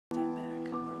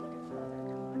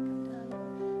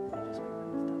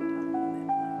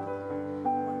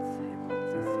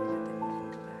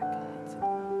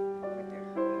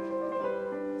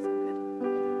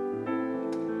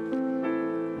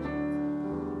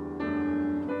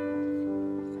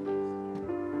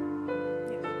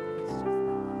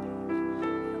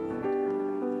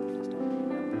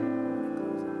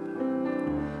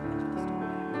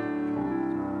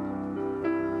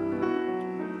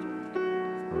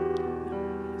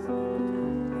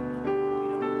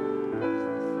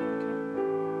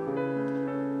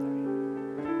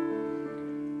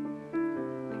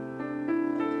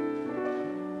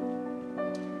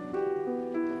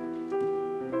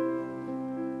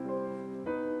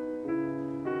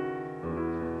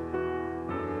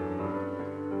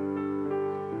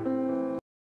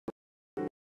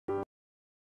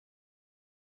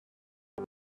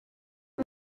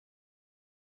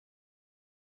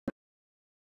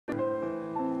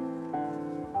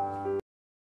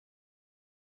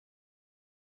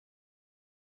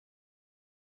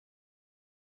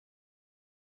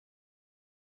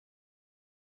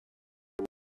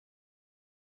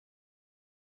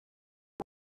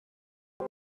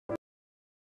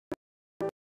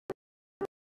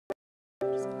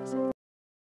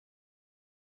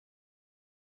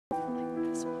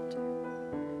this one too.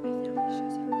 I know it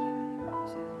shows how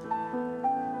cute it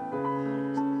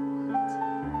is.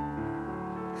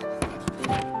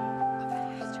 Okay,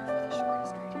 I start with the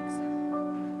shortest readings.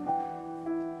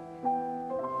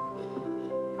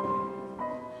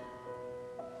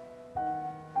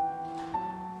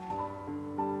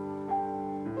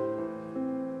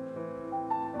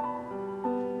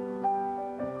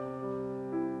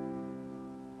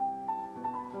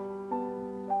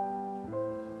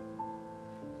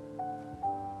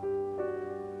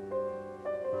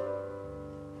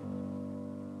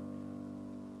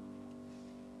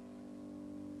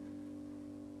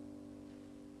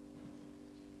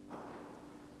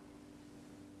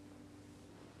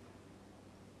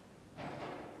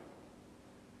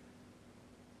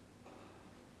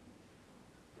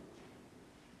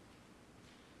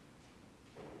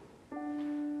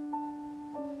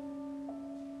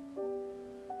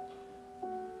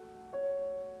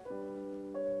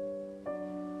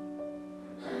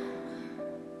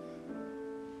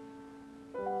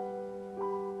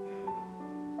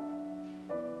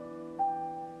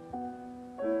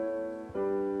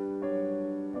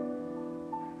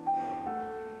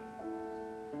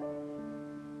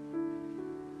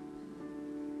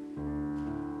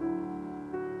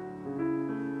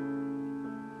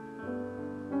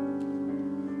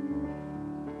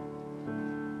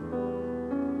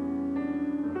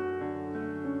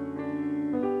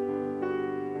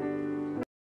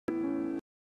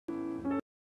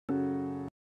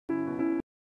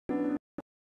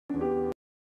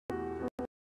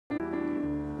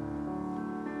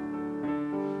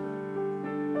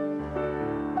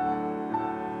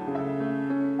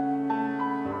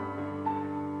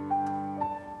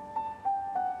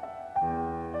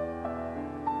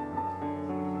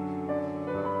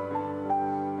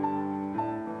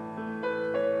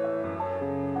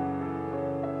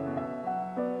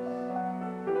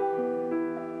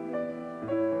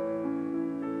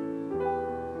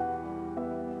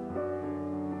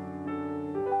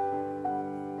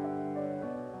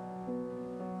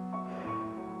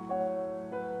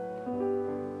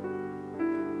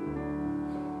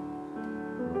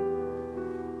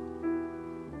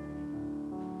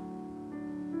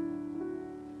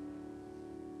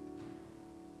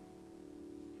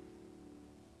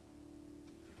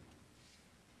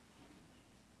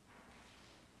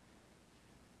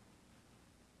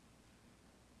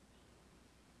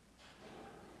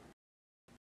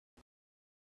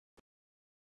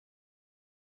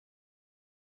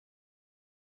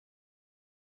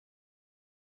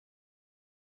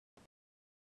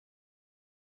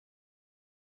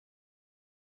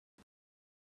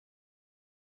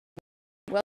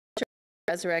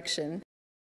 Resurrection.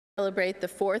 Celebrate the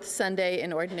fourth Sunday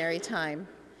in Ordinary Time.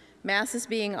 Mass is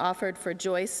being offered for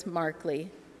Joyce Markley.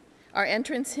 Our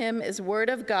entrance hymn is Word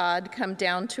of God, Come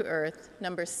Down to Earth,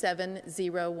 number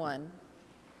 701.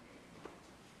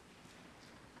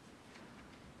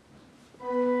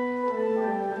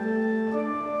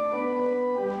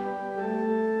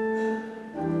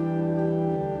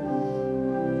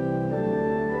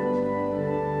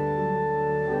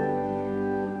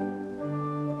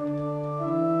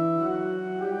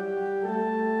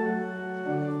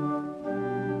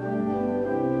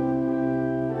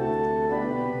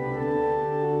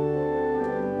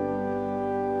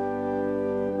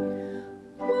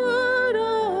 Word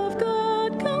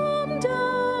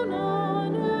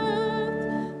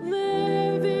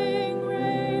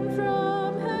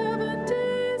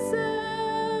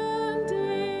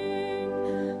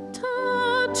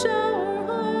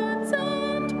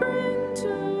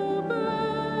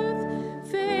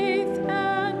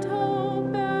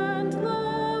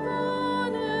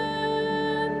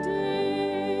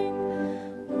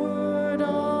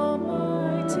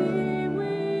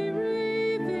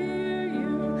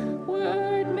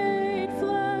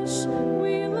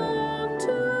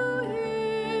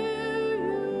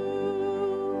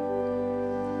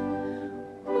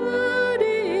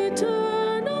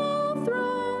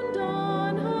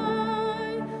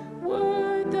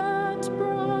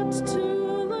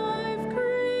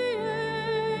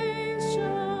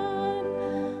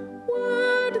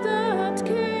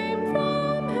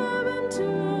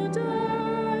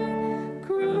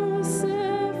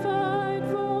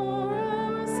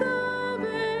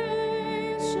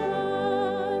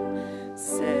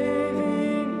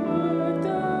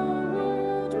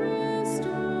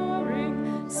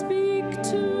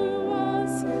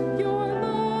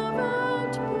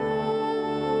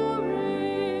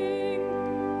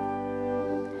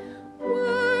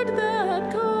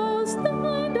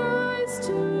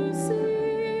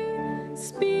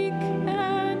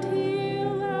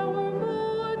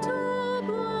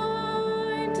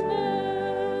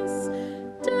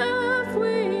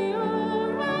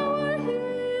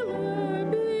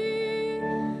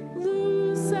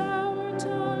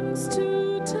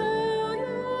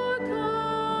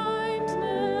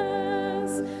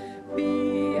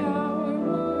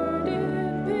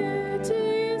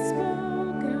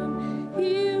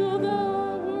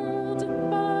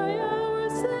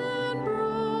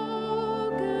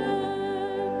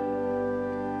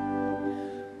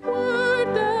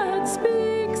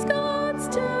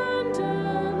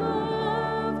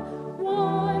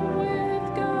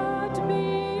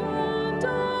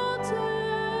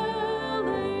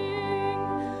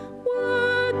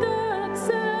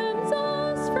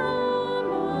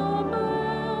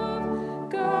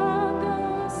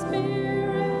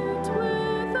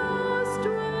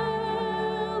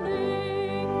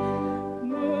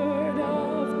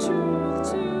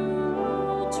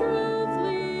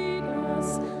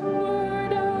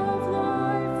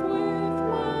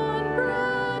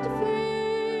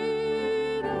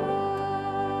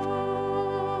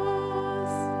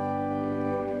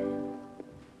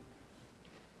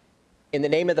In the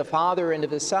name of the Father, and of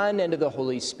the Son, and of the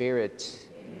Holy Spirit.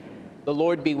 The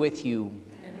Lord be with you.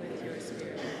 And with your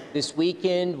spirit. This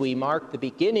weekend, we mark the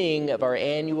beginning of our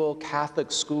annual Catholic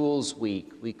Schools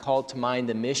Week. We call to mind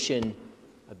the mission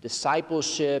of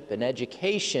discipleship and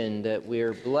education that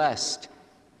we're blessed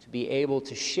to be able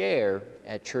to share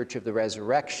at Church of the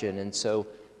Resurrection. And so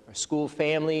our school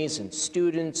families and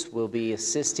students will be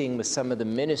assisting with some of the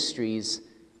ministries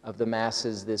of the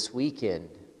Masses this weekend.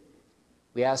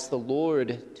 We ask the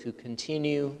Lord to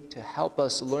continue to help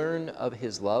us learn of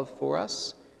his love for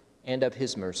us and of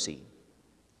his mercy.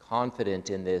 Confident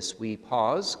in this, we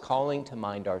pause, calling to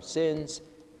mind our sins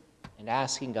and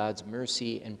asking God's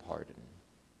mercy and pardon.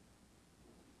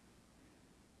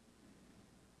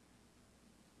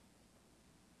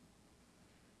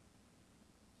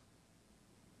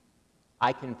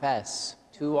 I confess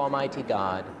to Almighty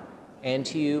God and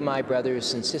to you, my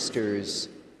brothers and sisters,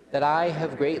 that I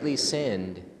have greatly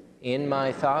sinned in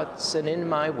my thoughts and in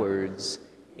my words,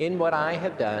 in what I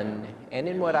have done and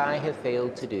in what I have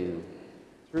failed to do,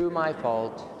 through my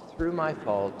fault, through my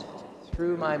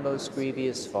most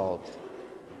grievous fault.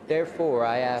 Therefore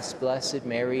I ask Blessed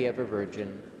Mary, ever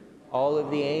Virgin, all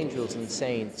of the angels and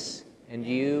saints, and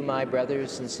you, my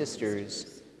brothers and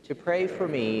sisters, to pray for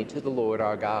me to the Lord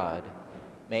our God.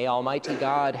 May Almighty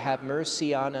God have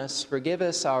mercy on us, forgive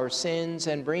us our sins,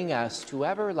 and bring us to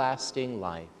everlasting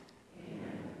life. Amen.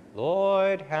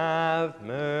 Lord, have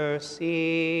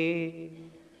mercy.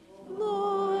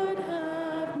 Lord,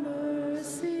 have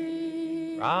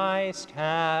mercy. Christ,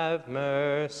 have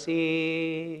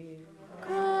mercy.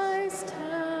 Christ,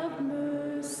 have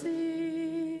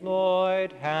mercy.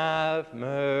 Lord, have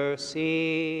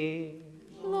mercy.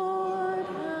 Lord,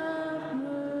 have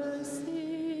mercy.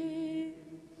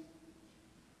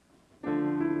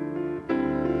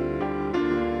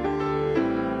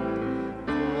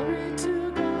 Glory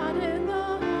to God in the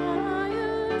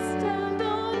highest, and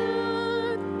on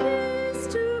earth peace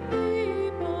to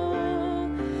people,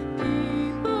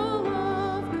 people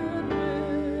of good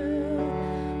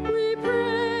will. We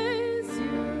praise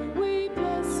you, we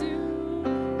bless you,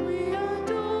 we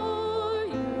adore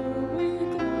you, we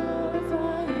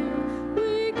glorify you,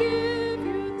 we give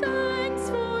you thanks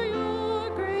for your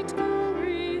great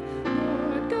glory,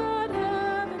 Lord God,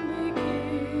 heavenly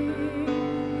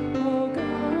King. O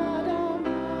God,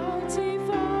 Almighty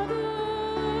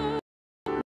Father,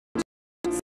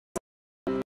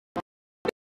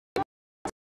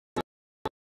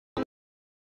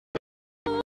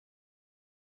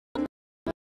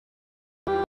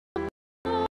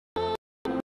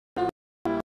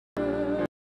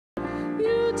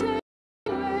 you take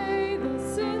away the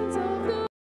sins of the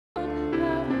world,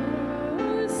 have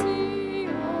mercy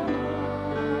on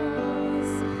us.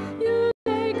 You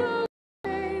take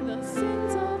away the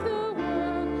sins of the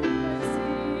world,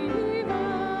 receive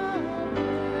our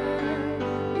prayer.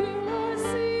 You are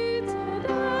seated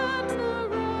at the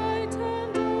right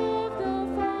hand of the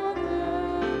Father,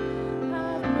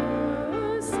 have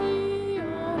mercy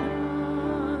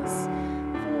on us.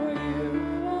 For you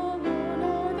alone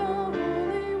are the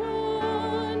Holy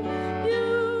One,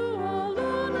 you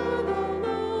alone are the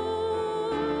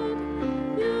Lord,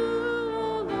 you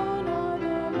alone are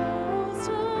the Most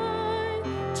High,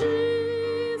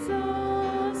 Jesus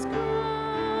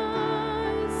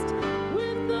Christ,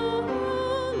 with the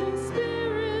Holy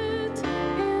Spirit,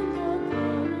 in the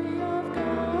glory of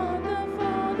God the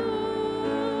Father.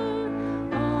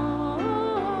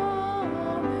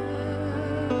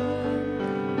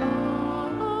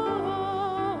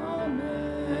 Amen.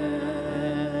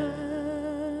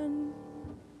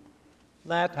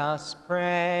 Let us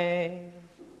pray.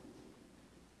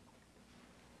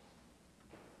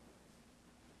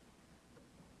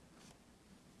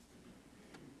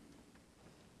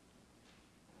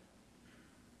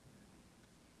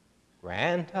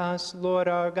 Grant us, Lord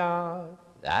our God,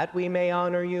 that we may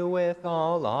honor you with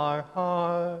all our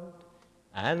heart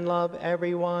and love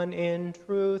everyone in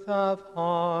truth of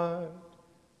heart.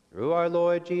 Through our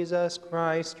Lord Jesus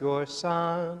Christ, your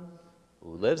Son,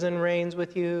 who lives and reigns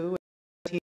with you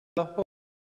and the Holy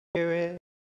Spirit,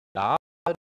 God.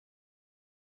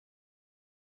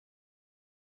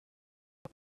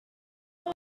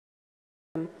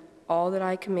 All that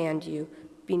I command you,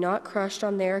 be not crushed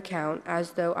on their account,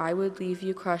 as though I would leave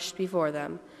you crushed before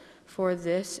them. For it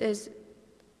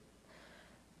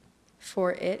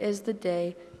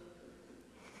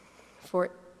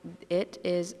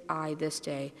is I this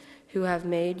day, who have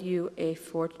made you a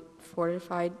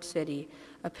fortified city,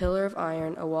 a pillar of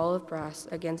iron, a wall of brass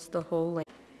against the whole land.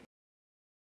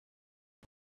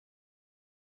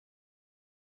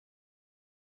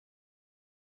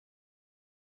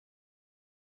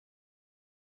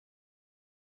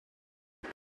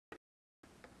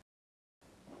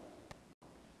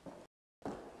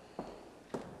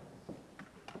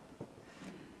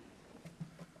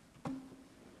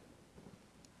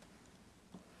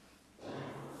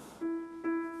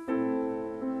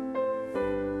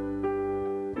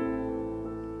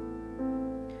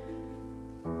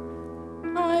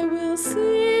 will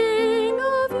sing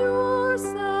of your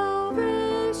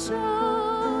salvation.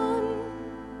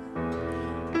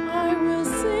 I will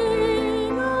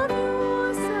sing of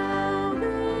your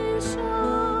salvation.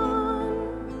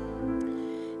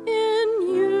 In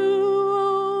you,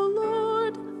 O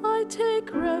Lord, I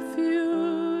take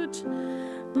refuge.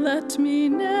 Let me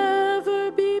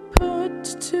never be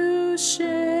put to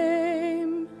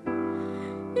shame.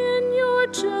 In your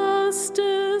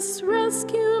justice,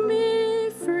 rescue me,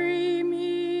 free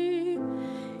me.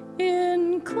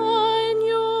 Incline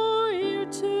your ear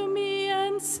to me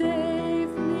and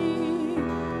save me.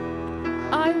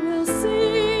 I will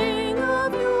sing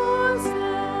of your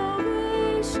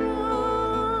salvation.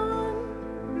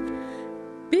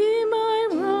 Be my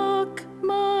rock,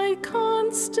 my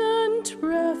constant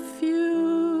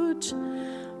refuge,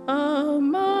 a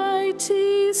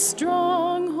mighty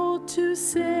stronghold to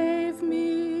save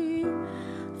me.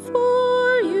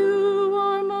 For you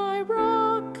are my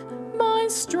rock, my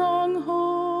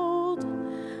stronghold.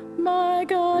 My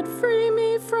God, free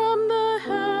me from the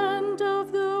hand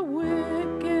of the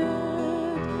wicked.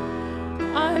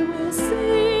 I will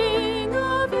sing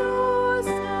of your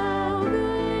salvation.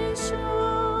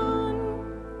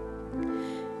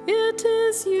 It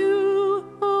is you,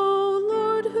 O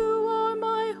Lord, who are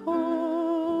my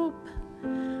hope,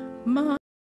 my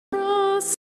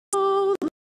trust, O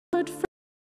Lord, from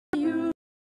youth.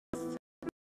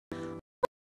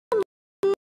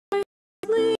 I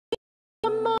flee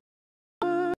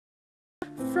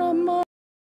from my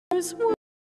mother's womb.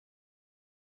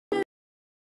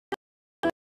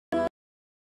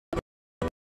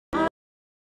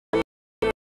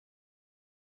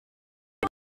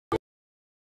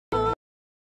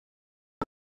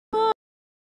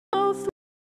 Mouth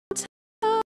will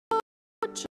tell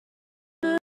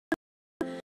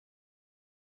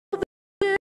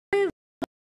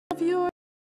of your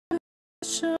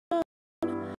passion.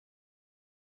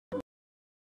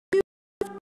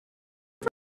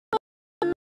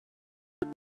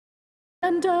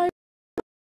 And I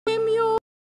am your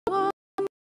one.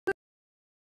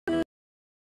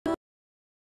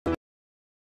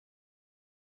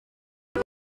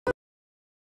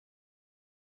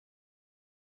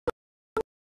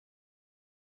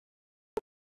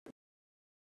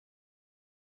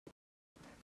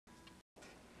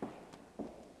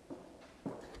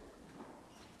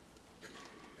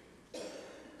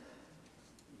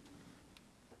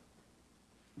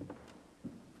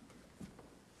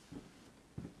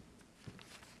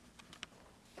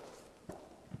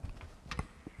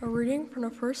 A reading from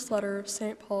the first letter of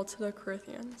St. Paul to the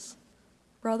Corinthians.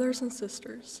 Brothers and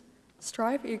sisters,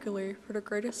 strive eagerly for the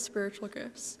greatest spiritual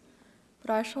gifts,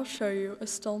 but I shall show you a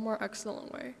still more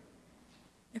excellent way.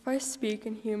 If I speak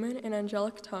in human and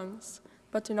angelic tongues,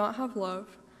 but do not have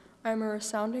love, I am a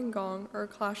resounding gong or a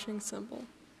clashing cymbal.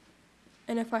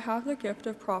 And if I have the gift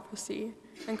of prophecy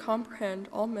and comprehend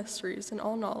all mysteries and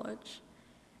all knowledge,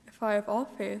 if I have all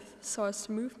faith so as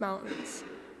to move mountains,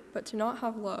 but do not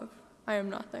have love, I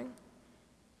am nothing.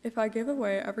 If I give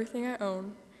away everything I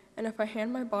own, and if I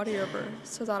hand my body over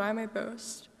so that I may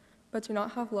boast, but do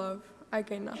not have love, I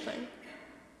gain nothing.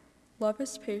 Love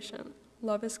is patient,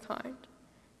 love is kind.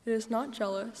 It is not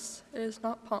jealous, it is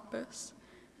not pompous,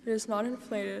 it is not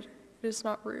inflated, it is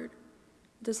not rude.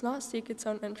 It does not seek its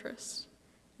own interest.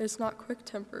 It is not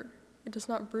quick-tempered, it does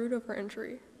not brood over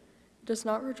injury. It does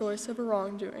not rejoice over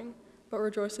wrongdoing, but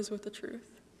rejoices with the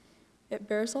truth. It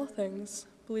bears all things,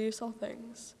 believes all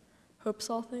things, hopes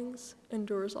all things,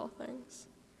 endures all things.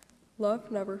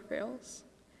 Love never fails.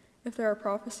 If there are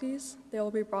prophecies, they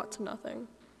will be brought to nothing.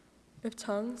 If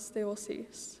tongues, they will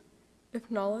cease. If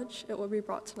knowledge, it will be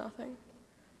brought to nothing.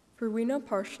 For we know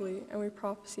partially, and we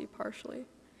prophesy partially.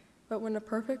 But when the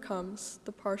perfect comes,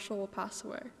 the partial will pass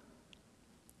away.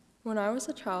 When I was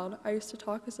a child, I used to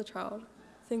talk as a child,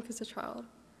 think as a child,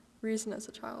 reason as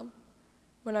a child.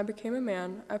 When I became a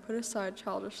man, I put aside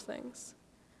childish things.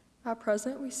 At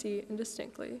present we see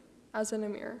indistinctly, as in a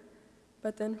mirror,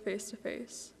 but then face to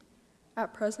face.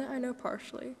 At present I know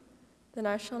partially, then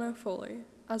I shall know fully,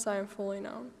 as I am fully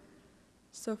known.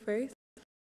 So faith,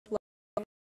 love,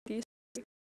 these three,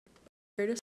 the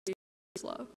greatest is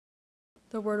love.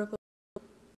 The word of the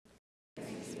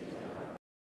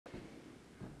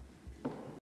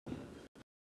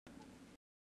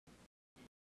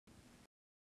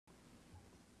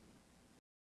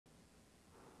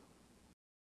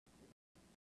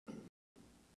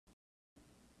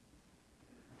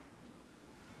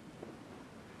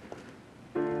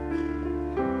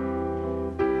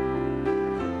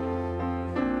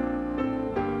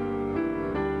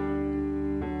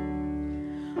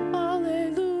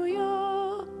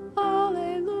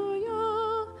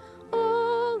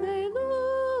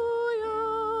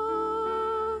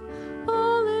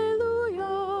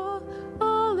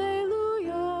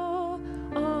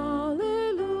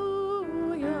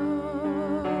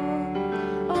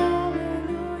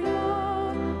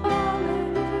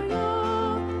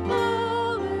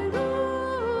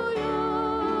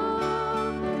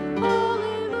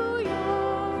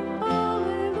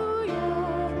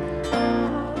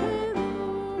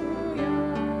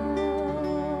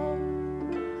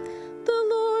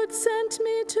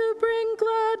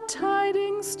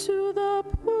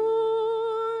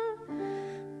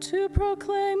to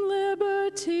proclaim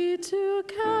liberty to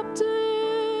captives.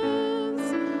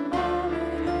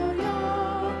 Alleluia,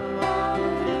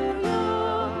 alleluia,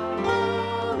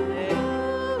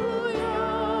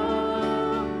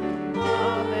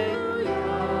 alleluia,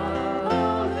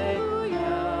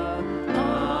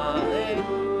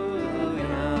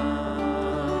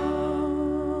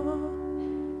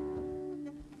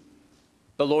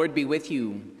 The Lord be with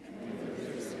you.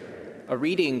 A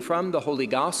reading from the Holy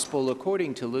Gospel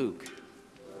according to Luke.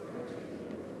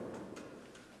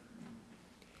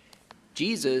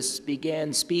 Jesus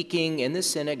began speaking in the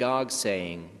synagogue,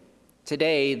 saying,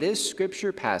 "Today this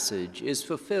scripture passage is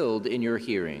fulfilled in your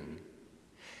hearing."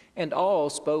 And all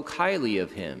spoke highly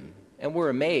of him and were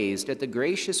amazed at the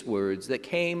gracious words that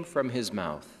came from his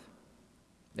mouth.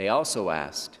 They also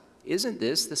asked, "Isn't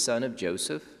this the son of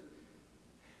Joseph?"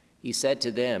 He said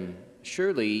to them,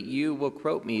 "Surely you will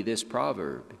quote me this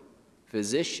proverb,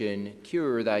 'Physician,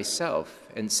 cure thyself,'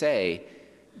 and say,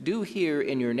 'Do here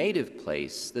in your native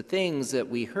place the things that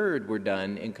we heard were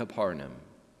done in Capernaum.'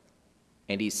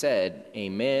 And he said,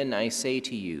 'Amen, I say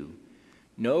to you,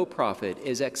 no prophet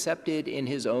is accepted in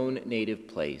his own native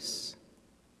place.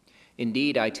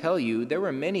 Indeed, I tell you, there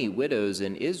were many widows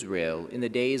in Israel in the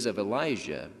days of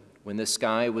Elijah, when the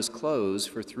sky was closed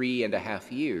for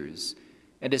 3.5 years,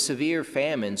 and a severe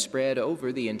famine spread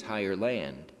over the entire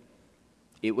land.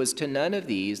 It was to none of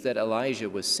these that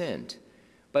Elijah was sent,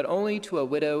 but only to a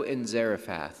widow in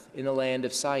Zarephath in the land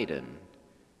of Sidon.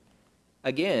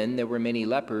 Again, there were many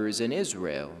lepers in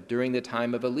Israel during the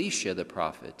time of Elisha the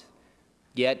prophet,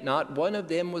 yet not one of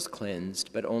them was cleansed,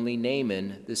 but only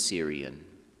Naaman the Syrian."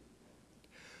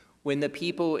 When the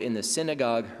people in the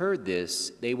synagogue heard this,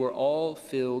 they were all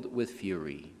filled with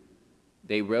fury.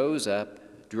 They rose up,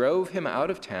 drove him out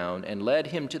of town, and led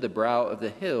him to the brow of the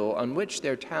hill on which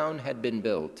their town had been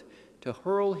built, to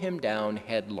hurl him down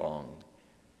headlong.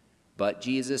 But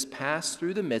Jesus passed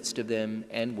through the midst of them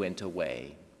and went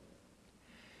away.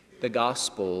 The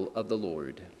Gospel of the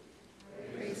Lord.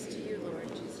 Praise to you, Lord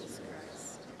Jesus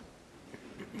Christ.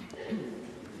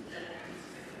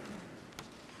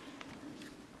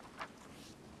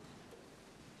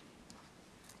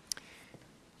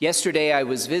 Yesterday, I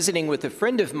was visiting with a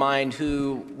friend of mine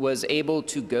who was able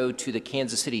to go to the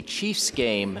Kansas City Chiefs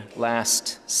game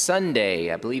last Sunday.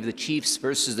 I believe the Chiefs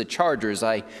versus the Chargers.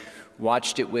 I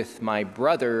watched it with my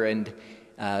brother, and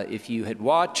if you had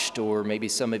watched, or maybe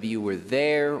some of you were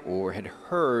there or had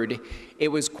heard, it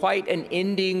was quite an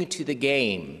ending to the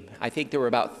game. I think there were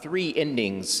about 3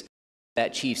 endings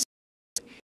that Chiefs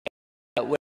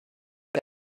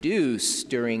produce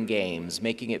during games,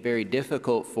 making it very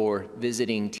difficult for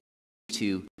visiting teams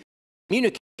to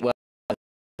communicate well.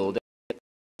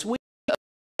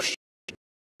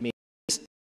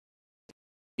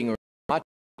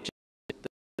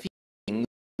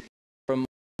 From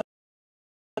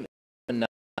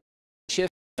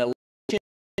shift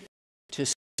to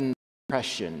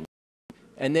depression,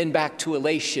 and then back to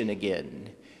elation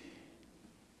again.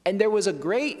 And there was a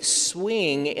great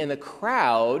swing in the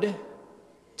crowd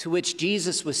to which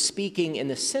Jesus was speaking in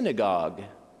the synagogue,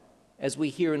 as we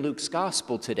hear in Luke's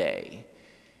gospel today.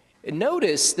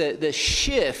 Notice the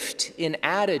shift in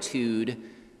attitude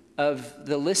of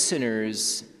the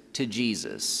listeners to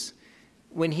Jesus.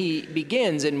 When he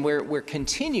begins, and we're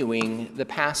continuing the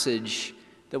passage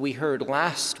that we heard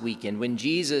last weekend, when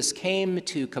Jesus came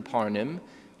to Capernaum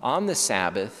on the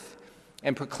Sabbath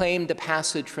and proclaimed the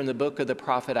passage from the book of the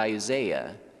prophet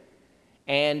Isaiah.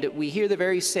 And we hear the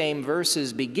very same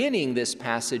verses beginning this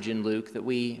passage in Luke that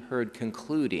we heard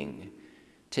concluding.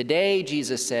 Today,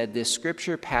 Jesus said, this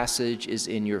scripture passage is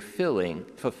in your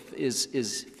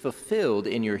is fulfilled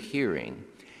in your hearing.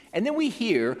 And then we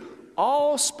hear,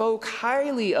 all spoke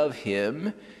highly of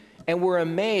him and were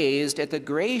amazed at the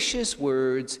gracious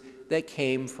words that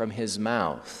came from his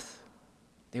mouth.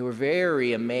 They were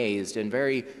very amazed and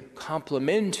very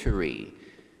complimentary.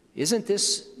 Isn't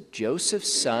this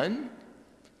Joseph's son?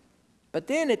 But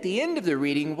then at the end of the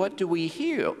reading, what do we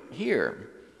hear?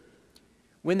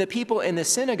 When the people in the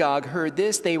synagogue heard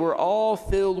this, they were all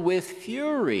filled with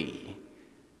fury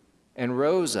and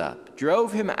rose up,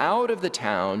 drove him out of the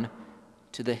town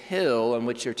to the hill on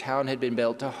which their town had been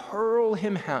built, to hurl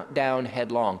him down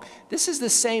headlong. This is the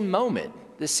same moment,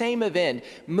 the same event,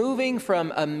 moving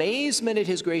from amazement at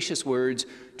his gracious words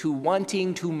to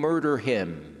wanting to murder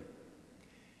him.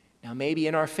 Now, maybe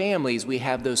in our families we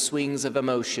have those swings of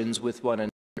emotions with one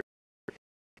another.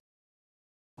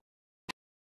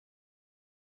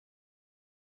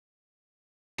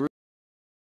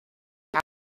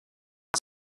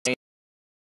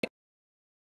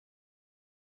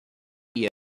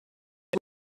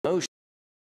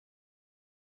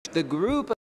 the group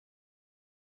of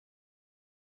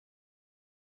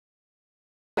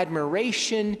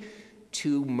admiration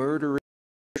to murder.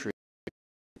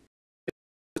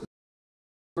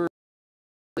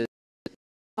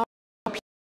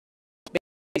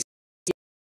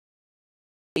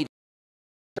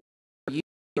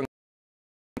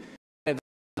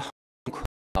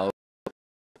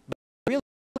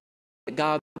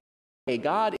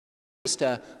 God is just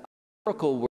a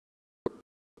miracle word.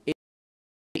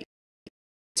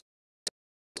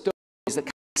 Stories that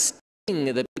sting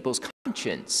the people's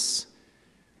conscience.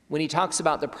 When he talks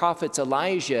about the prophets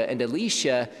Elijah and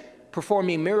Elisha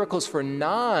performing miracles for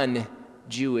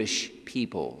non-Jewish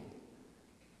people.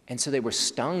 And so they were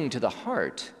stung to the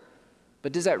heart.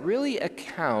 But does that really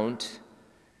account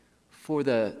for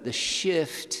the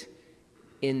shift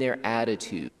in their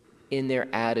attitude?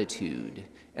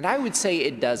 And I would say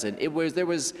it doesn't. There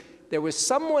was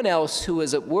someone else who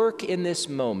was at work in this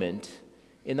moment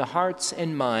in the hearts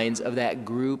and minds of that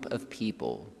group of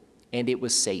people, and it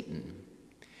was Satan.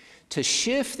 To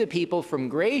shift the people from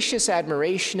gracious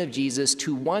admiration of Jesus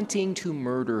to wanting to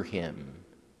murder him.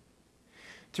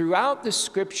 Throughout the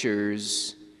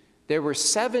scriptures, there were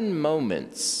 7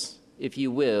 moments, if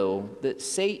you will, that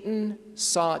Satan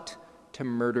sought to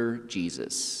murder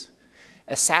Jesus.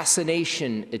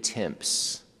 Assassination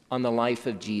attempts on the life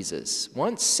of Jesus.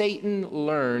 Once Satan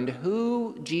learned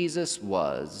who Jesus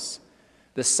was,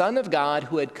 the Son of God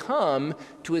who had come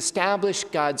to establish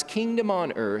God's kingdom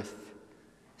on earth,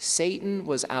 Satan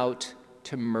was out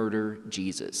to murder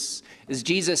Jesus. As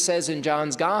Jesus says in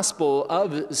John's Gospel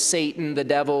of Satan, the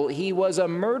devil, he was a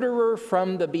murderer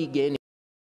from the beginning.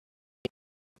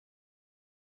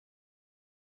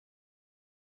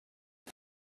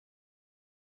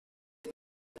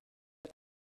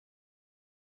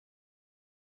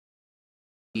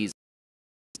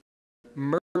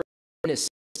 Murder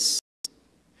innocence.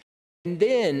 And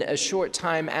then a short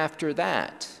time after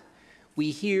that,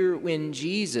 we hear when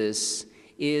Jesus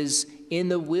is in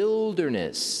the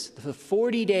wilderness, the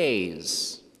 40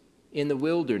 days in the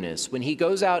wilderness, when he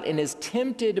goes out and is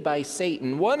tempted by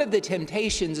Satan. One of the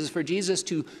temptations is for Jesus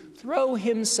to throw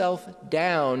himself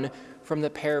down from the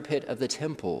parapet of the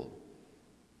temple,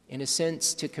 in a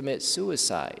sense to commit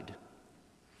suicide.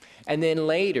 And then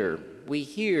later, we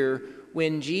hear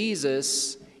when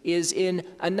Jesus is in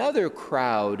another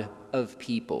crowd of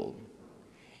people.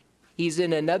 He's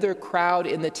in another crowd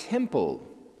in the temple,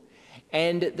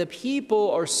 and the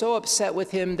people are so upset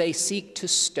with him, they seek to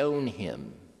stone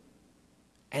him.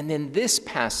 And then this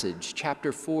passage,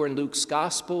 chapter 4 in Luke's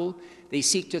Gospel, they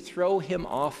seek to throw him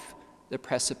off the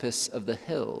precipice of the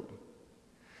hill.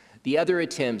 The other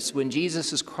attempts, when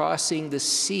Jesus is crossing the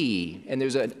sea, and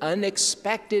there's an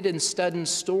unexpected and sudden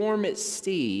storm at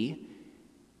sea,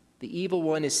 the evil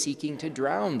one is seeking to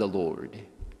drown the Lord.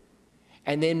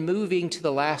 And then moving to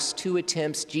the last 2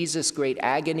 attempts, Jesus' great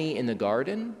agony in the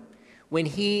garden, when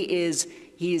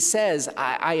he says,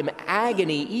 I am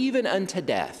agony even unto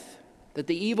death, that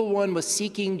the evil one was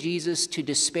seeking Jesus to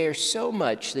despair so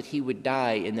much that he would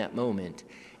die in that moment.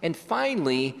 And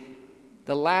finally,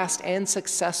 the last and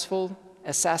successful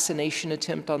assassination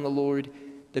attempt on the Lord,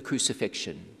 the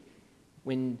crucifixion,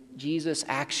 when Jesus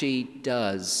actually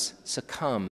does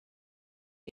succumb.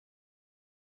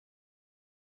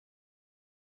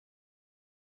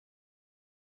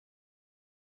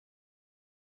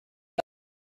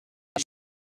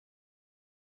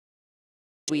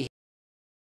 We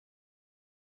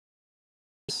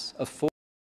afford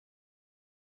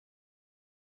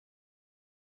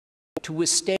to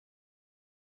withstand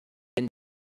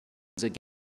again.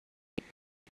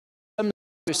 Some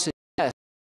suggest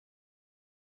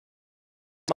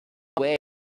way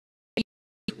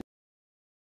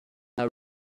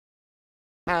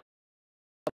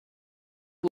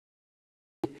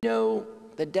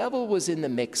the devil was in the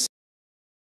mix.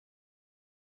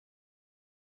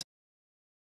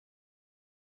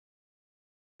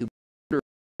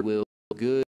 Will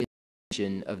good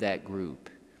intention of that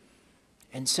group.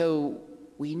 And so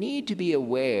we need to be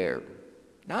aware,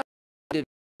 not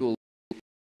individually,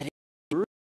 that groups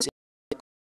in the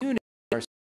community are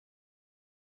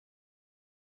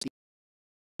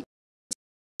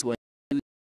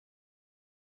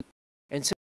and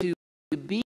so to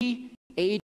be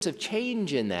agents of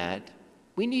change in that,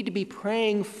 we need to be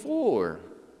praying for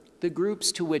the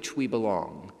groups to which we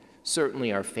belong,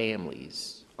 certainly our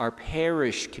families, our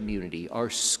parish community, our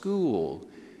school,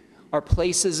 our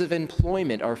places of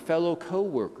employment, our fellow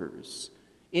co-workers,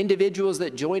 individuals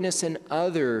that join us in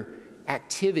other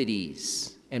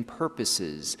activities and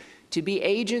purposes, to be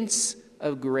agents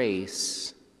of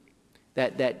grace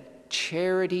that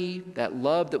charity, that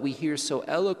love that we hear so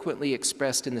eloquently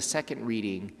expressed in the second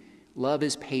reading. Love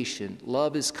is patient,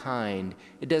 love is kind.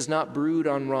 It does not brood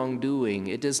on wrongdoing.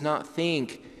 It does not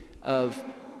think of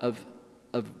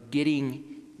getting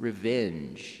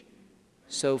revenge.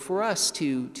 So for us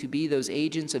to be those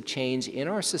agents of change in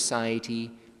our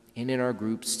society and in our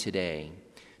groups today,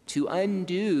 to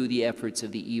undo the efforts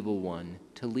of the evil one,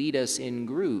 to lead us in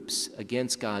groups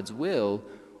against God's will,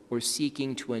 or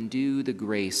seeking to undo the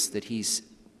grace that he's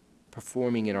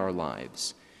performing in our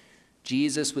lives.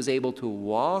 Jesus was able to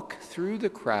walk through the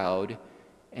crowd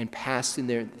and pass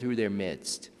through their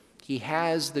midst. He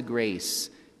has the grace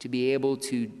to be able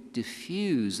to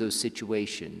diffuse those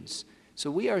situations. So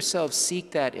we ourselves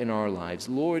seek that in our lives.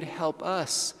 Lord, help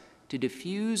us to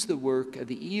diffuse the work of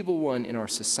the evil one in our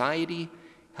society.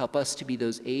 Help us to be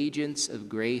those agents of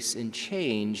grace and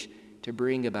change to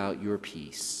bring about your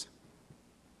peace.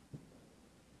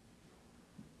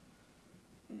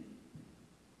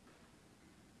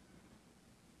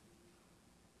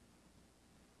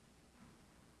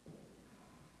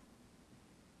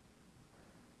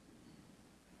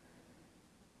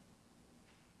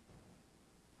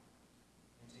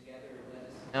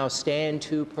 Now stand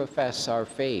to profess our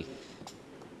faith.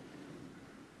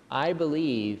 I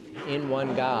believe in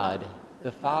one God,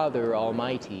 the Father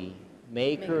Almighty,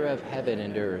 maker of heaven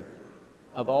and earth,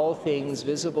 of all things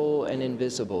visible and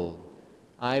invisible.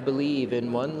 I believe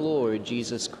in one Lord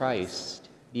Jesus Christ,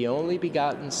 the only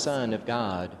begotten Son of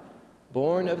God,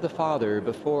 born of the Father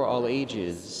before all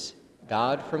ages,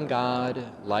 God from God,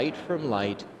 light from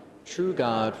light, true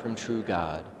God from true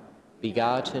God,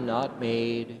 begotten, not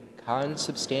made,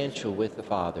 consubstantial with the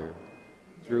Father.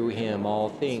 Through him all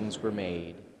things were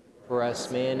made. For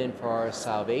us men and for our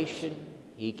salvation,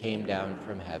 he came down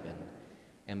from heaven,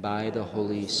 and by the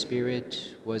Holy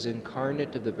Spirit was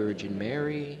incarnate of the Virgin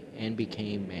Mary and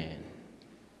became man.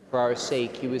 For our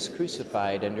sake he was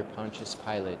crucified under Pontius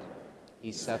Pilate.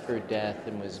 He suffered death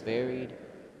and was buried,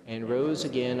 and rose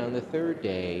again on the third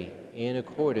day in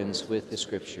accordance with the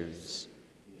Scriptures.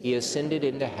 He ascended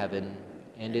into heaven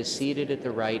and is seated at the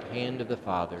right hand of the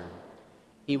Father.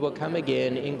 He will come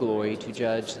again in glory to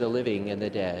judge the living and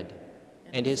the dead,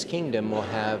 and his kingdom will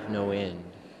have no end.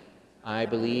 I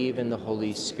believe in the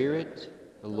Holy Spirit,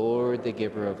 the Lord, the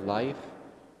giver of life,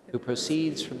 who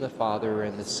proceeds from the Father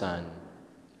and the Son,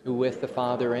 who with the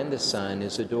Father and the Son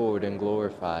is adored and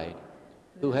glorified,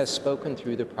 who has spoken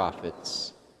through the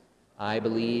prophets. I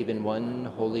believe in one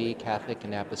holy Catholic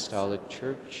and Apostolic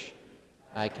Church.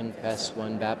 I confess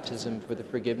one baptism for the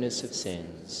forgiveness of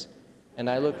sins, and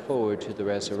I look forward to the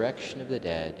resurrection of the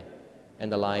dead and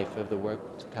the life of the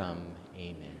world to come.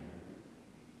 Amen.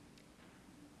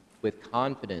 With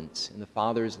confidence in the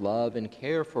Father's love and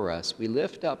care for us, we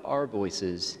lift up our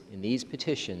voices in these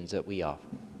petitions that we offer.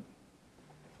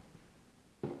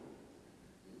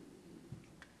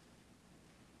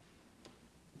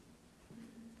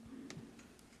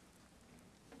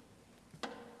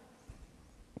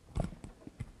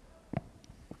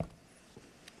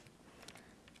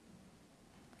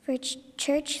 For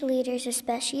church leaders,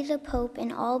 especially the Pope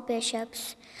and all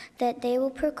bishops, that they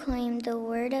will proclaim the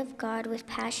word of God with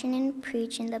passion and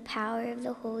preach in the power of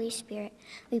the Holy Spirit.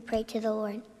 We pray to the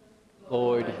Lord.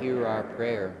 Lord, hear our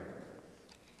prayer.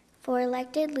 For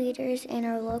elected leaders in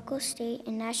our local, state,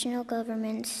 and national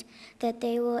governments, that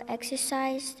they will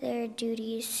exercise their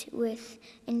duties with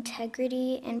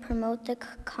integrity and promote the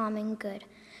common good.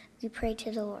 We pray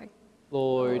to the Lord.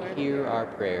 Lord, hear our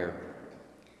prayer.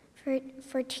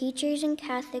 For teachers in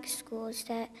Catholic schools,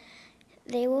 that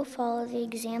they will follow the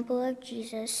example of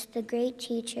Jesus, the great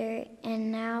teacher,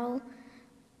 and now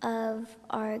of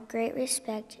our great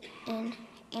respect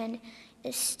and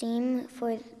esteem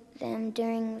for them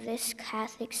during this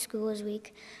Catholic Schools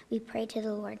Week. We pray to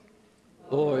the Lord.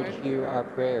 Lord, hear our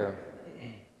prayer.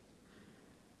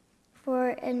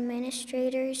 For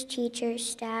administrators, teachers,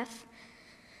 staff,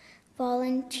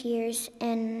 volunteers,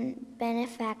 and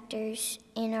benefactors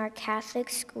in our Catholic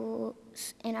schools,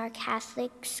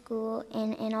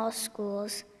 and in all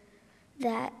schools,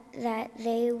 that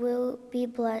they will be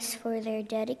blessed for their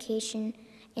dedication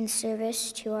in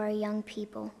service to our young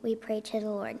people. We pray to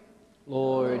the Lord.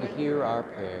 Lord, hear our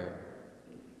prayer.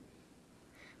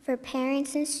 For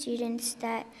parents and students,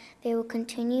 that they will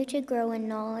continue to grow in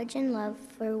knowledge and love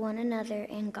for one another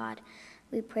and God.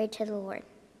 We pray to the Lord.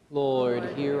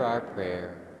 Lord, hear our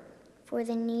prayer. For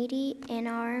the needy in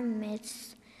our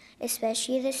midst,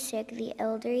 especially the sick, the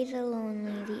elderly, the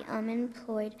lonely, the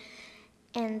unemployed,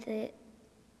 and the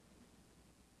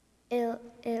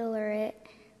illiterate,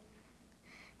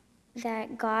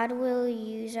 that God will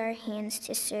use our hands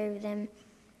to serve them,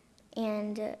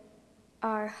 and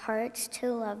our hearts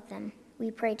to love them.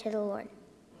 We pray to the Lord.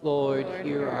 Lord,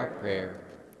 hear our prayer.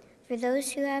 For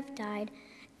those who have died,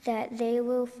 that they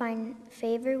will find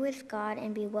favor with God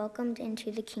and be welcomed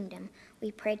into the kingdom.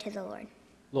 We pray to the Lord.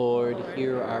 Lord,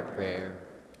 hear our prayer.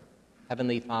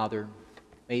 Heavenly Father,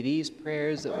 may these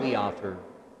prayers that we offer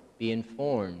be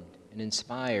informed and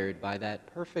inspired by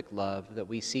that perfect love that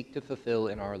we seek to fulfill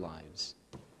in our lives.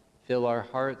 Fill our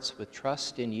hearts with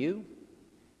trust in you,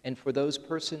 and for those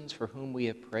persons for whom we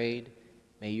have prayed,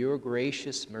 may your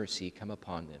gracious mercy come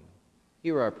upon them.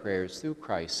 Hear our prayers through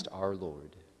Christ our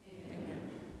Lord.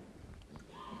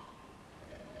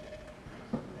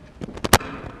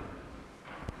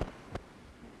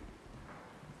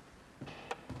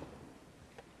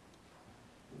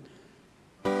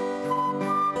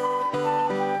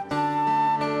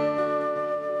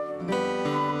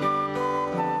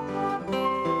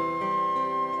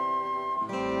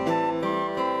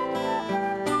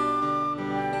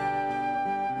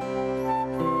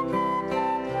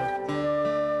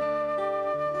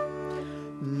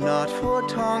 Not for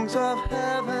tongues of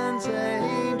heaven's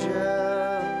angels,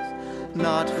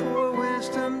 not for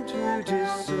wisdom to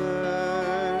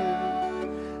discern,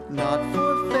 not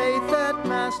for faith that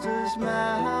masters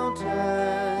mountains,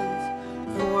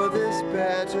 for this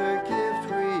better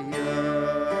gift we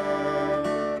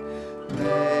earn.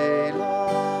 May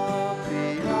love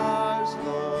be ours,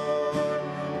 Lord,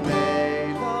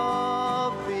 may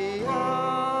love be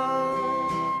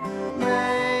ours,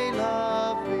 may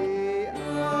love be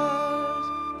ours,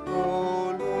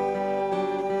 O Lord.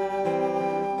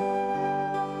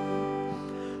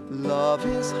 Love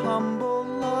is humble,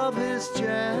 love is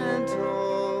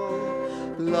gentle,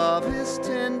 love is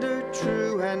tender,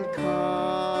 true, and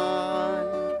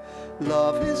kind.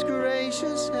 Love is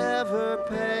gracious, ever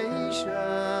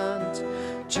patient,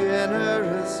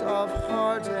 generous of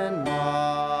heart and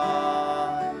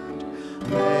mind.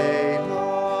 May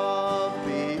love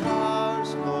be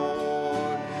ours,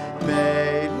 Lord,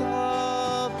 may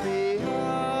love be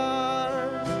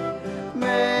ours,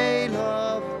 may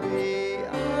love be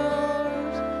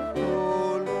ours,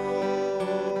 O Lord.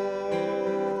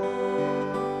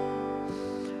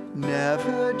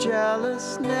 Never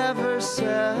jealous, never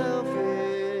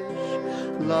selfish,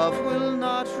 love will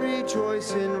not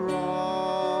rejoice in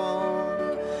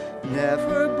wrong.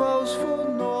 Never boastful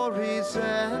nor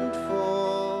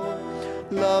resentful,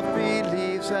 love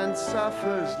believes and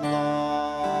suffers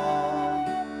long.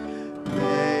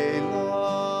 May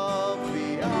love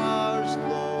be ours,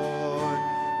 Lord,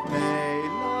 may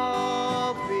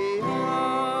love be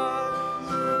ours,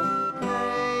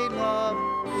 may love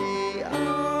be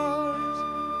ours,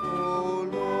 O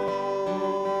Lord.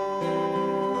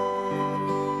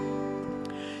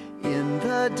 In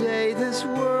the day this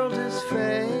world is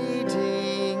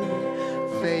fading,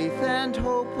 faith and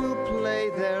hope will play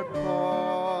their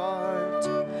part.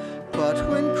 But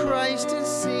when Christ is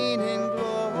seen in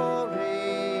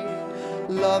glory,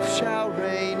 love shall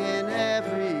reign in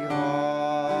every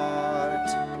heart.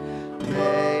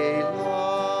 May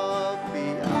love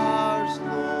be ours,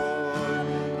 Lord,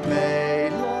 may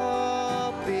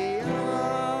love be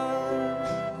ours,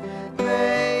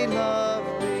 may love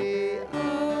be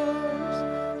ours,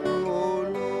 O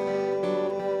Lord.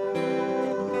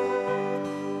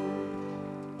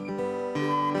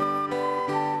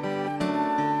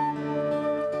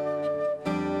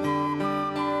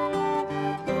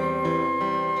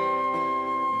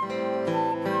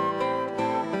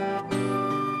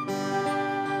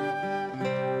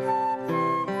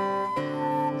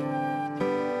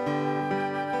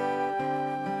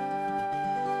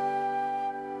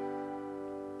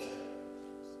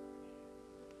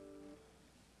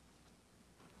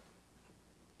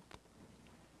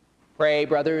 Pray,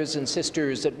 brothers and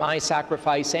sisters, that my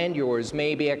sacrifice and yours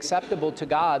may be acceptable to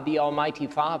God, the Almighty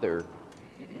Father.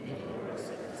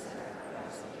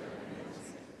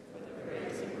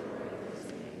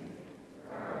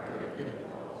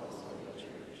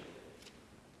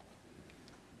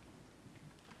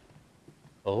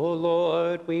 O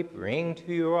Lord, we bring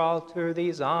to your altar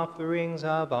these offerings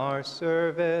of our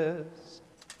service.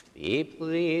 Be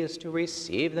pleased to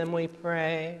receive them, we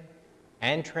pray,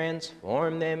 and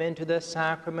transform them into the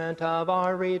sacrament of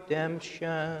our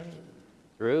redemption.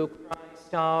 Through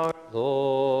Christ our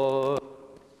Lord.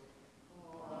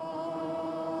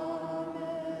 Amen.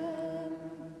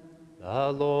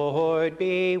 The Lord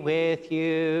be with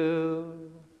you.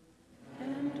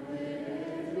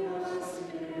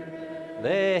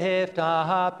 Lift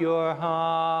up your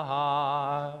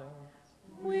hearts.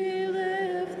 We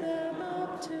lift them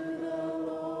up to the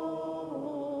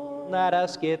Lord. Let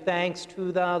us give thanks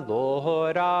to the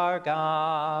Lord our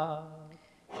God.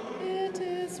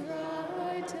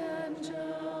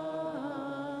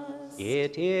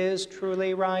 It is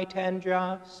truly right and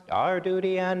just, our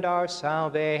duty and our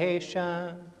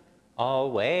salvation,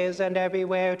 always and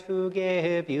everywhere to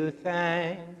give you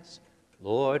thanks,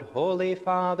 Lord, Holy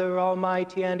Father,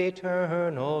 Almighty and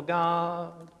eternal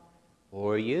God.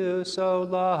 For you so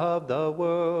loved the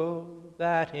world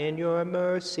that in your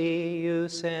mercy you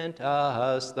sent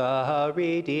us the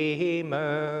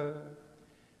Redeemer,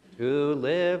 to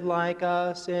live like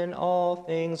us in all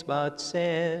things but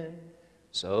sin,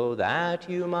 so that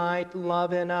you might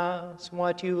love in us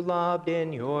what you loved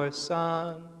in your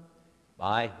Son,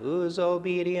 by whose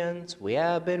obedience we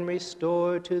have been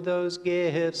restored to those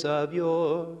gifts of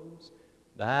yours,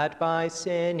 that by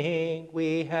sinning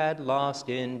we had lost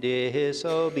in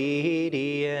disobedience.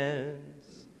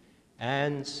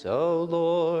 And so,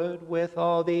 Lord, with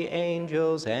all the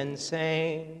angels and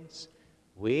saints,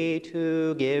 we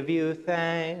too give you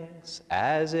thanks,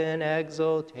 as in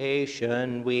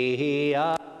exultation we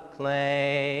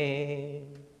acclaim.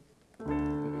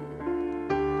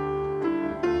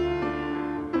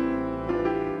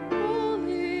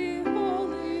 Holy,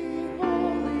 holy,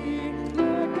 holy,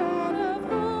 Lord God of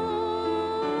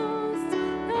hosts,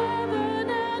 heaven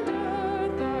and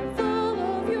earth are full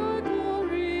of your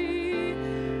glory.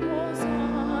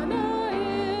 Hosanna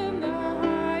in the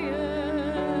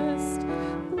highest.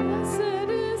 Blessed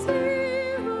is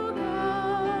he who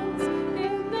comes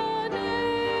in the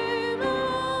name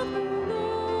of the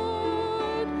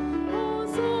Lord.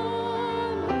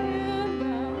 Hosanna in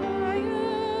the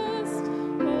highest.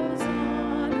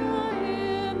 Hosanna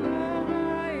in the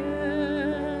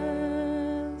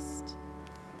highest.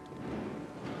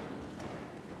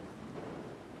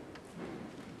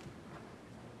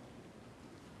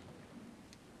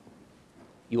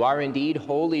 You are indeed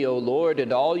holy, O Lord,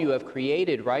 and all you have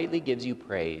created rightly gives you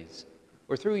praise.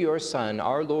 For through your Son,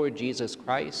 our Lord Jesus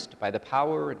Christ, by the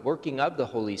power and working of the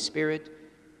Holy Spirit,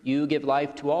 you give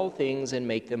life to all things and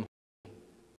make them holy.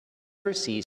 Never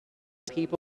cease to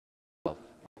people yourself,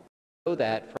 so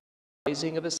that from the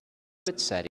rising of a sun to its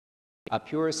setting, a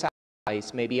pure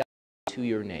sacrifice may be offered to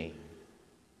your name.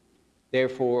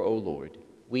 Therefore, O Lord,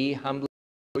 we humbly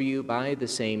for you by the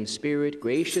same Spirit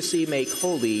graciously make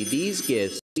holy these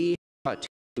gifts we have brought to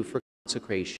you for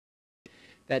consecration,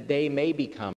 that they may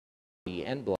become body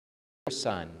and blood of your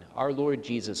Son, our Lord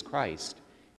Jesus Christ.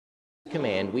 At his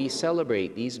command we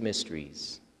celebrate these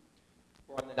mysteries.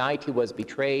 For on the night he was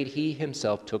betrayed, he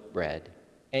himself took bread,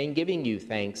 and giving you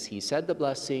thanks, he said the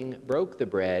blessing, broke the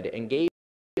bread, and gave it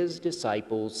to his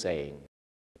disciples, saying,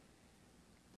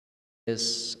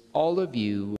 "This, all of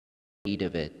you, eat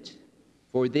of it.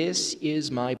 For this is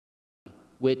my body,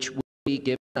 which will be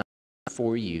given up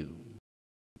for you."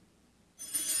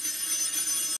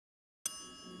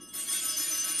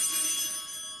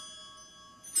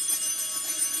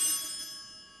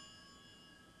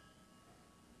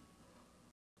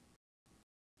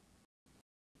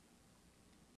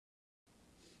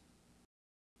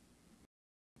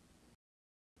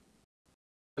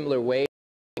 Similar way the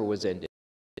supper was ended.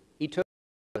 He took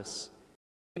the chalice,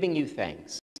 giving you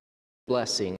thanks,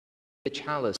 blessing the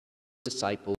chalice of the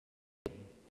disciples.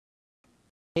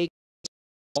 Take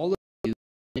all of you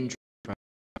and drink from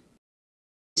it.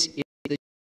 This is the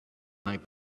my blood,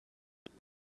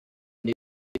 new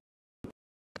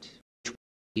covenant, which will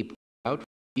be poured out for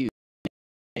you and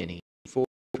many for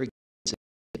forgiveness of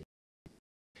sins.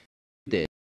 Do this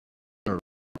in honor of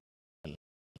me.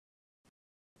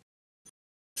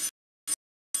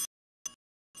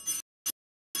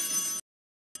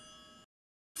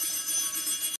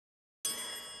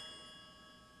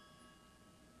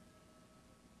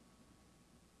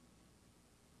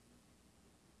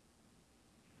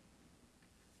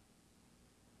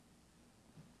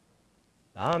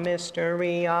 The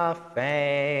mystery of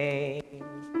faith.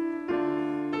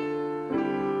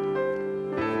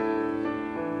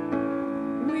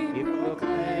 We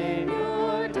proclaim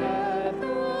your death,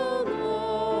 O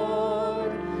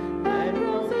Lord, and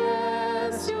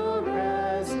profess your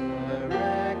resurrection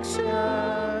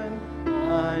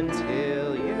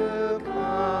Until you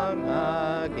come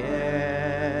again.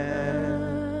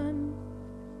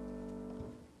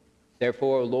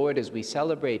 Therefore, O Lord, as we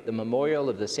celebrate the memorial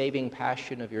of the saving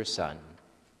passion of your Son,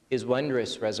 his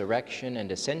wondrous resurrection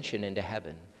and ascension into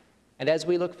heaven, and as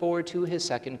we look forward to his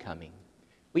second coming,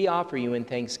 we offer you in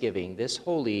thanksgiving this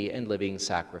holy and living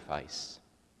sacrifice.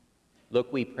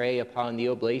 Look, we pray, upon the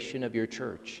oblation of your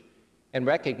church, and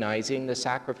recognizing the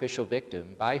sacrificial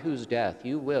victim by whose death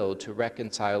you willed to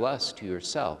reconcile us to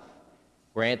yourself,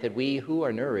 grant that we who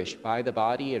are nourished by the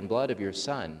body and blood of your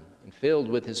Son and filled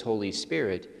with his Holy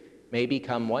Spirit may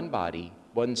become one body,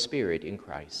 one spirit in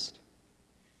Christ.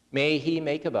 May he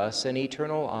make of us an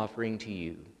eternal offering to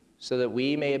you, so that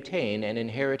we may obtain an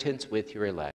inheritance with your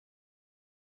elect.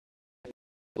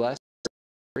 Blessed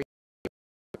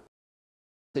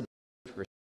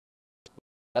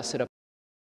blessed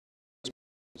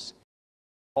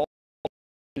all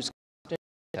whose constant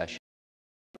intercession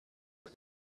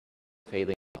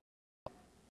failing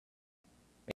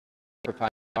provide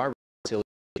our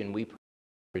reconciliation, we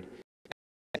pray.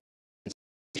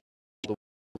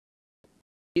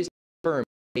 Please affirm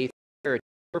faith and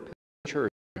your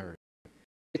church on earth.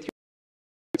 With your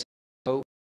hope,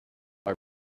 our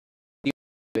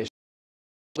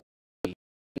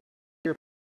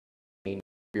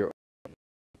your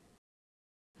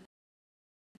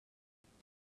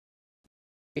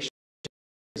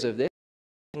of this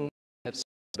have set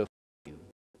before you.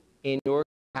 In your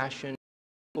compassion,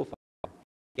 Father,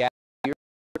 gather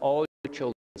all your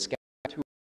children scattered through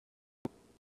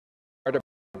heart of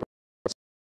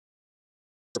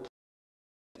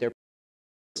their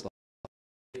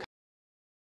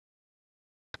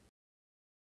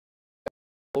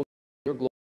your glory,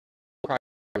 Christ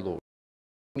our Lord.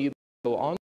 You go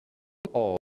on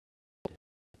all.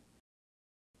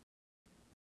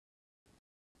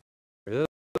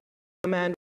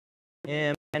 Command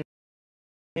him and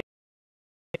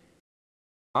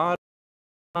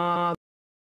God,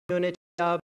 unity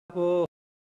of the Holy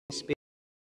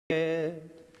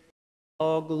Spirit.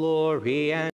 All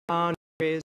glory and honor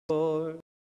is yours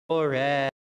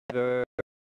forever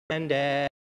and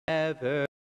ever.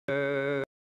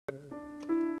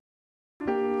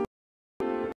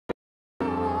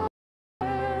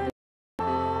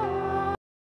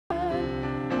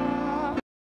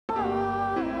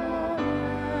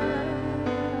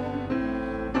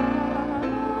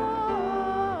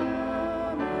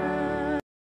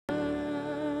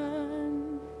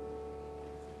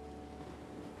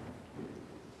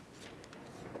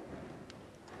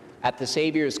 At the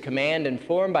Savior's command,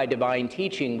 informed by divine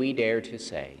teaching, we dare to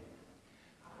say,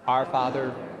 Our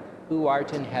Father, who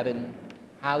art in heaven,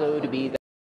 hallowed be thy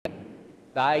name.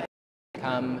 Thy kingdom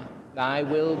come, thy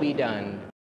will be done,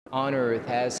 on earth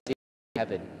as it is in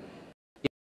heaven.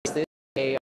 Give us this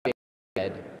day our daily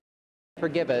bread.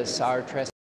 Forgive us our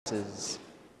trespasses,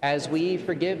 as we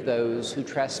forgive those who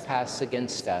trespass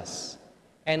against us.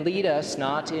 And lead us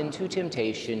not into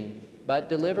temptation, but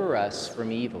deliver us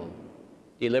from evil.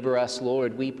 Deliver us,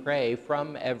 Lord, we pray,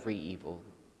 from every evil.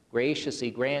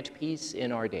 Graciously grant peace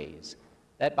in our days,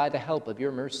 that by the help of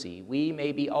your mercy we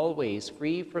may be always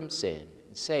free from sin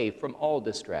and safe from all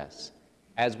distress,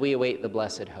 as we await the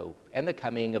blessed hope and the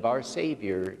coming of our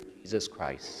Savior, Jesus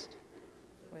Christ.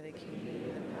 For the kingdom,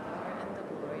 the power, and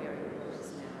the glory are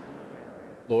yours now and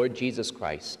forever. Lord Jesus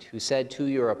Christ, who said to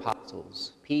your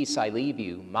apostles, Peace I leave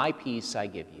you, my peace I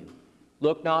give you,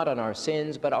 look not on our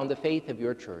sins, but on the faith of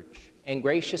your church, and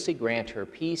graciously grant her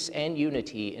peace and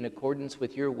unity in accordance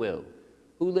with your will,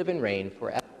 who live and reign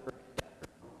forever.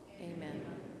 Amen.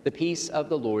 The peace of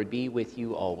the Lord be with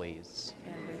you always.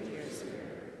 And with your spirit.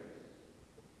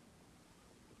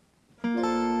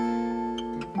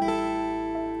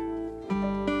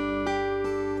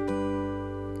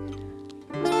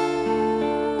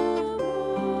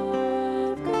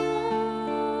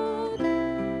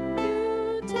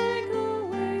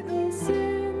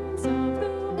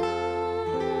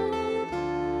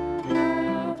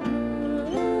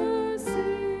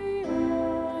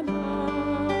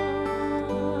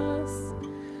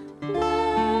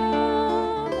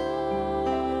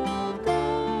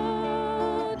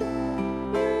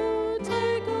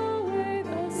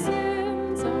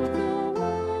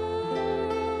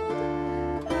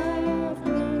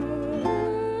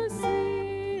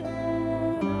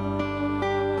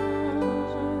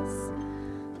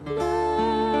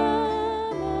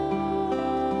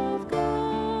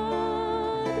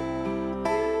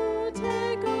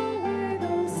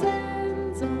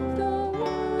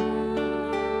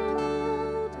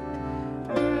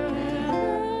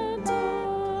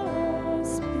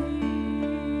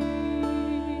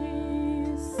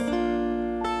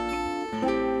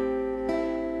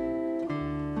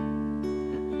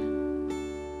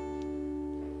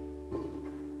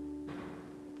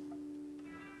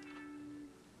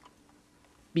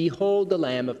 Behold the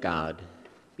Lamb of God.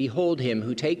 Behold him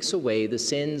who takes away the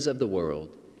sins of the world.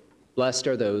 Blessed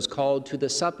are those called to the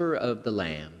supper of the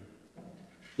Lamb.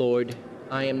 Lord,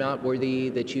 I am not worthy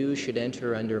that you should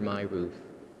enter under my roof,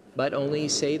 but only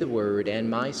say the word, and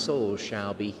my soul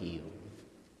shall be healed.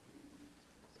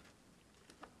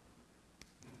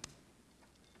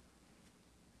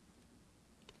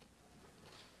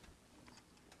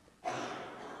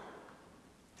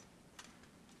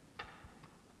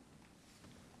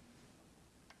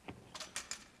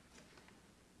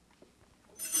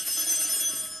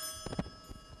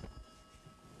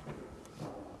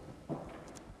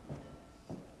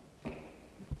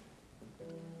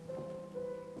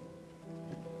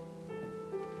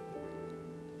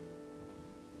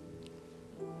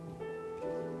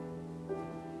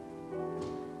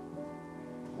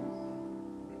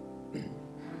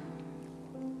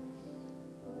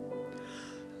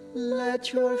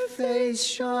 let your face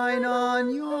shine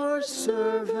on your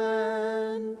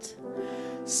servant.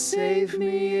 Save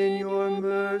me in your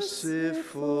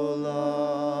merciful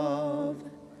love.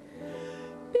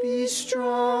 Be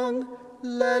strong,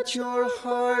 let your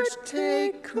heart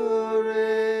take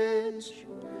courage.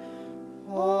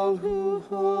 All who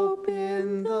hope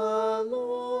in the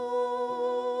Lord.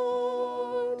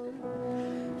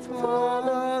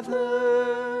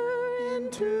 Father,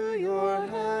 into your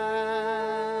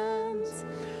hands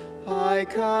I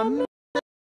come.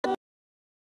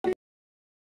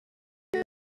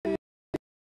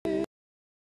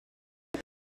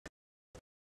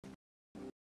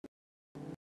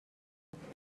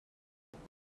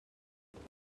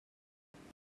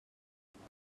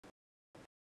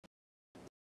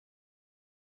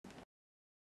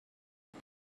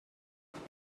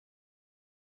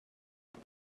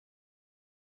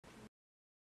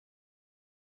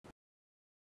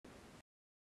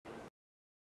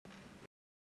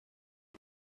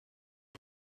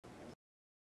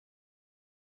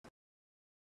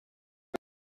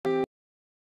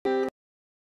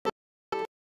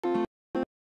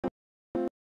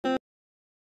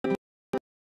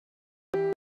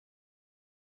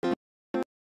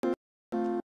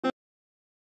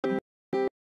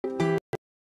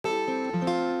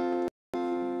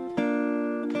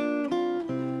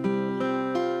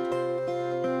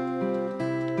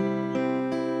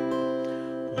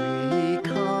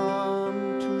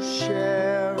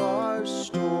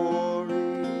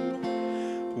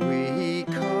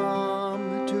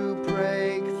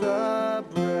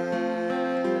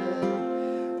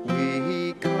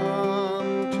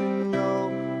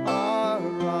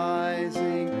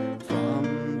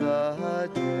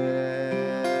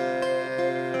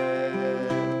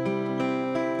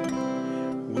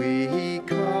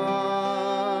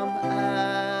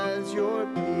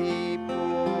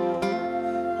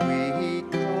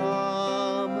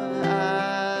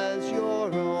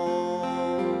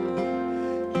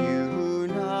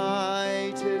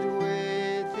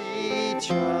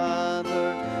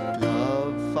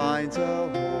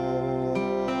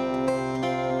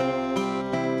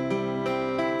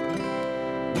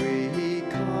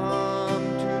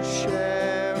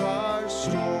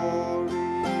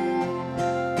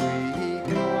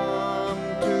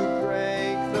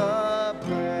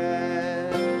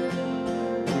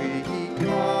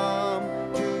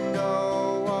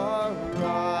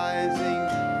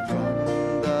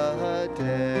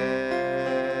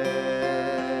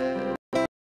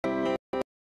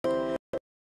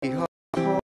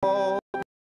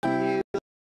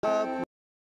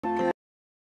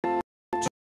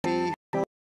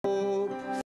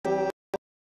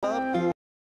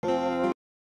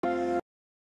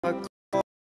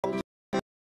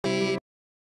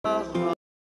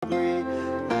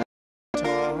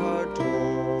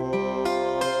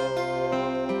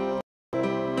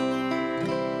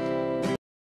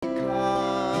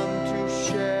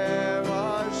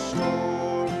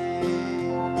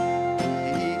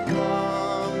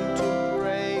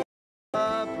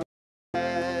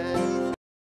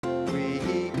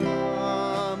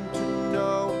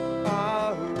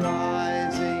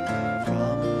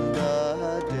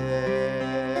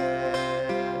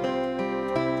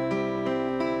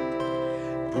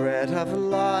 Bread of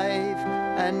life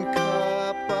and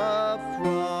cup of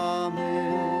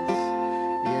promise,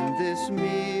 in this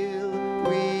meal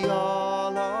we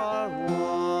all are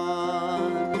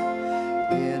one.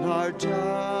 In our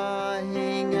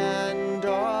dying and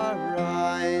our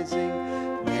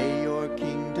rising, may your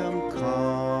kingdom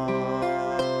come.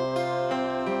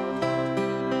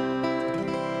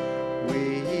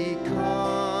 We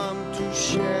come to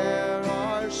share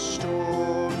our story.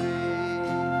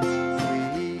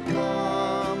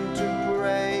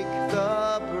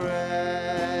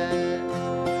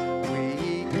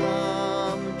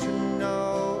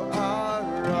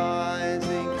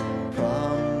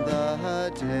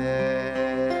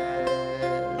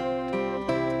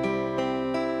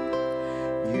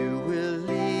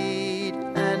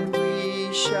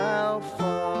 Shall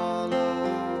follow.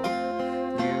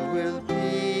 You will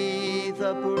be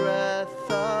the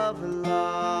breath of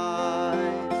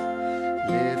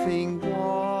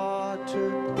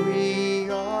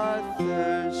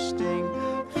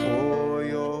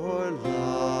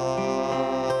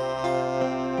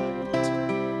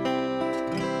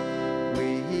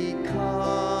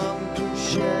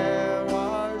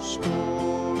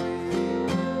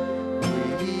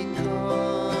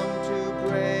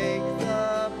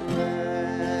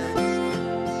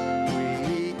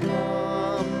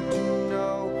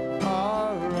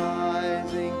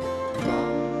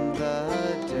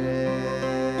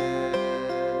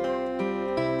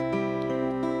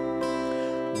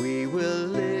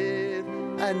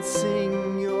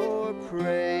sing your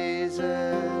praises.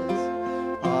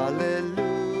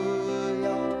 Alleluia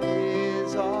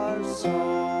is our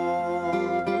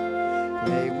song.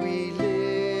 May we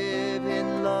live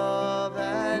in love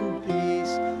and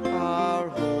peace our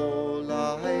whole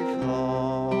life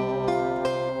long.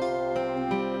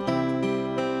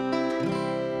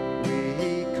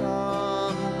 We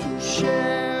come to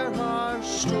share our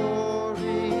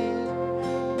story.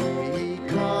 We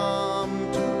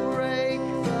come to break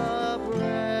the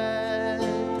bread.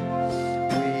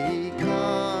 We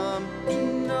come to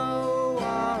know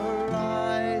our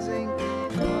rising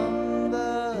from the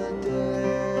dead.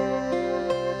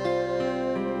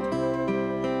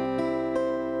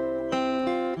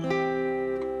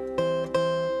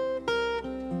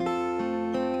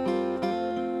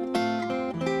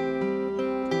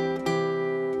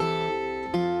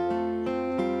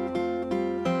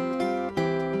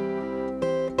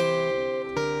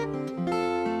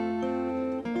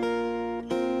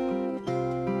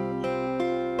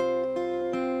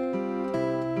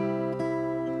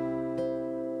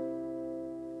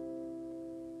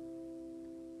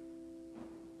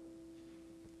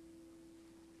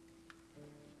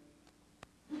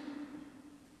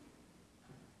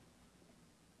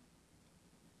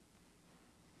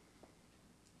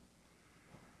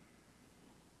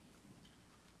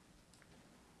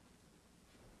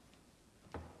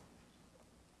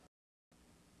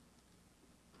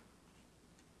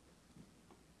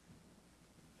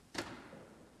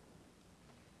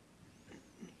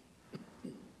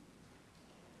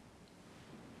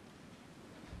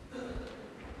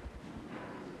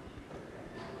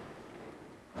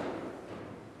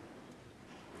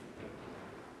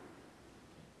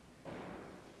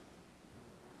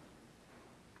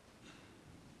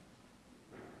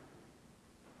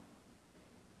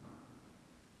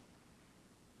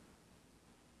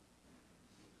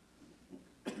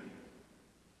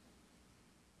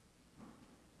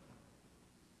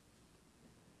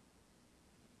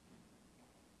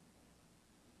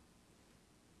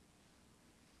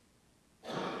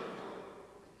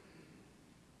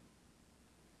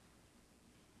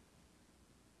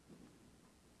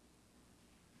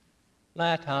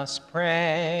 Let us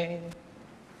pray.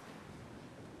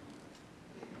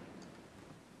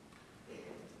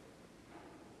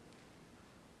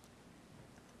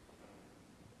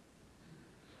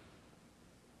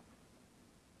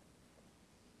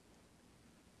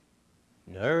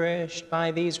 Nourished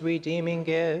by these redeeming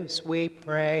gifts, we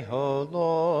pray, O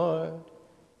Lord,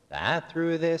 that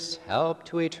through this help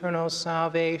to eternal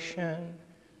salvation,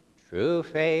 true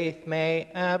faith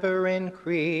may ever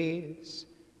increase.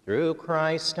 Through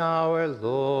Christ our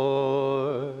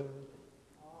Lord.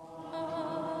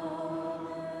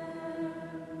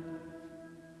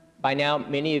 By now,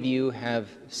 many of you have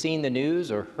seen the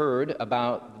news or heard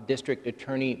about District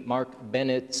Attorney Mark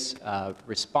Bennett's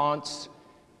response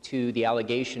to the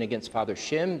allegation against Father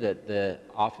Shim that the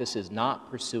office is not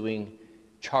pursuing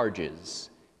charges.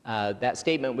 That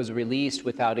statement was released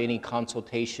without any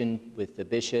consultation with the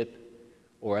bishop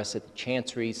or us at the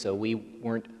Chancery, so we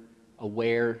weren't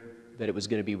aware that it was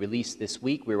going to be released this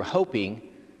week. We were hoping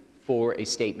for a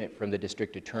statement from the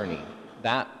district attorney.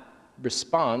 That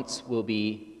response will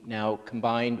be now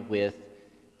combined with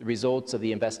the results of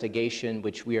the investigation,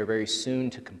 which we are very soon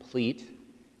to complete.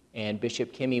 And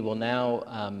Bishop Kimmy will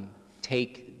now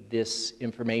take this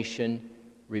information,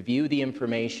 review the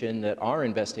information that our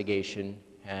investigation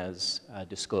has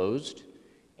disclosed,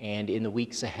 and in the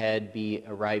weeks ahead be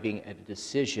arriving at a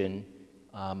decision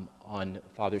on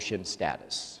Father Shim's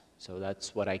status. So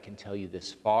that's what I can tell you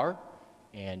this far,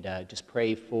 and just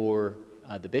pray for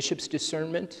the bishop's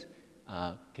discernment.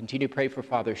 Continue to pray for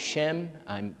Father Shim.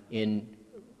 I'm in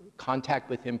contact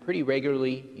with him pretty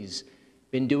regularly. He's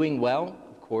been doing well,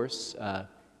 of course,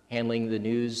 handling the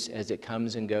news as it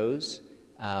comes and goes.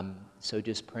 So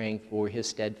just praying for his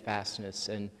steadfastness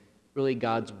and really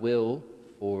God's will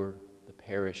for the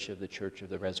parish of the Church of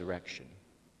the Resurrection.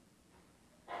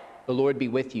 The Lord be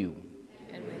with you.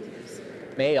 And with your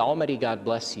spirit. May Almighty God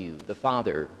bless you, the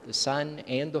Father, the Son,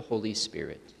 and the Holy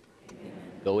Spirit. Amen.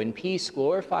 Go in peace,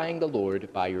 glorifying the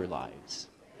Lord by your lives.